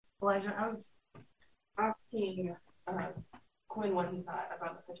Elijah, I was asking Quinn what he thought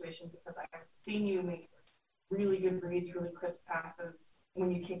about the situation because I've seen you make really good reads, really crisp passes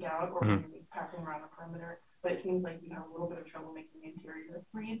when you kick out or when you're passing around the perimeter, but it seems like you have a little bit of trouble making the interior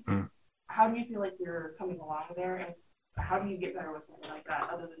reads. How do you feel like you're coming along there, and how do you get better with something like that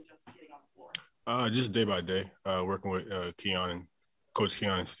other than just getting on the floor? Just day by day, working with Coach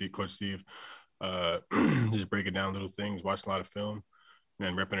Keon and Coach Steve. Just breaking down little things, watching a lot of film, and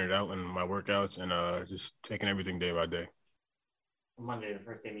then repping it out in my workouts, and just taking everything day by day. Monday, the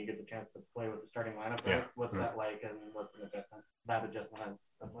first game, you get the chance to play with the starting lineup, right? What's that like, and what's an adjustment? That adjustment as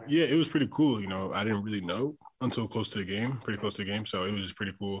a player? Yeah, it was pretty cool. I didn't really know until pretty close to the game. So it was just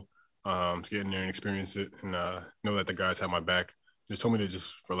pretty cool to get in there and experience it and know that the guys had my back. Just told me to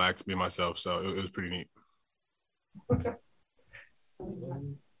just relax, be myself. So it was pretty neat.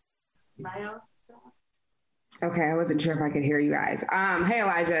 Okay, I wasn't sure if I could hear you guys. Hey,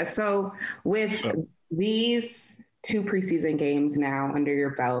 Elijah. So with these 2 preseason games now under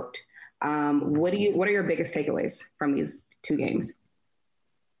your belt, what are your biggest takeaways from these 2 games?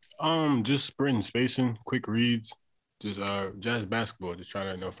 Just sprinting, spacing, quick reads, just jazz basketball, just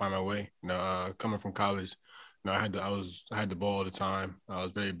trying to find my way. Coming from college, I had the ball all the time. I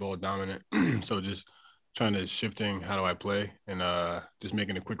was very ball dominant, so just trying to shifting how do I play and just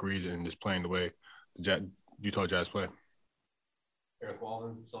making a quick reads and just playing the way Utah Jazz play. Eric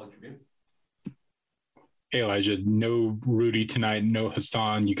Walden, Solid Tribune. Hey, Elijah, no Rudy tonight, no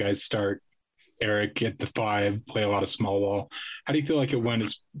Hassan. You guys start Eric at the 5, play a lot of small ball. How do you feel like it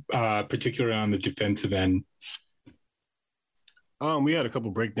went, particularly on the defensive end? We had a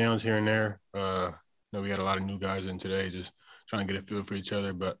couple breakdowns here and there. We had a lot of new guys in today, just trying to get a feel for each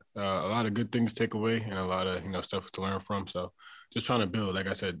other. But a lot of good things to take away and a lot of stuff to learn from. So just trying to build, like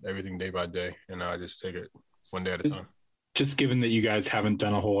I said, everything day by day, and just take it one day at a time. Just given that you guys haven't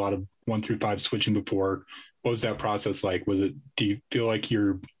done a whole lot of 1 through 5 switching before, what was that process like? Do you feel like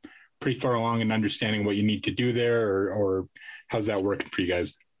you're pretty far along in understanding what you need to do there, or how's that working for you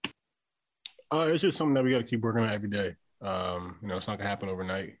guys? It's just something that we got to keep working on every day. It's not gonna happen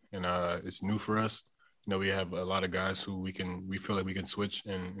overnight, and it's new for us. We have a lot of guys who we feel like we can switch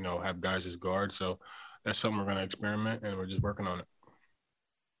and have guys just guard. So that's something we're gonna experiment, and we're just working on it.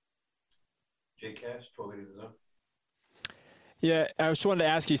 Jay Cash, 12 to the zone. Yeah, I just wanted to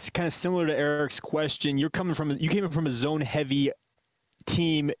ask you, kind of similar to Eric's question. You came from a zone-heavy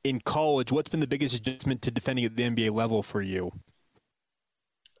team in college. What's been the biggest adjustment to defending at the NBA level for you?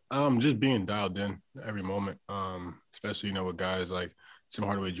 Just being dialed in every moment, especially with guys like Tim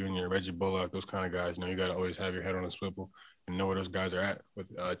Hardaway Jr., Reggie Bullock, those kind of guys. You got to always have your head on a swivel and know where those guys are at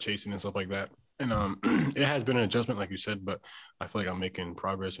with chasing and stuff like that. And it has been an adjustment, like you said, but I feel like I'm making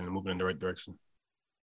progress and moving in the right direction.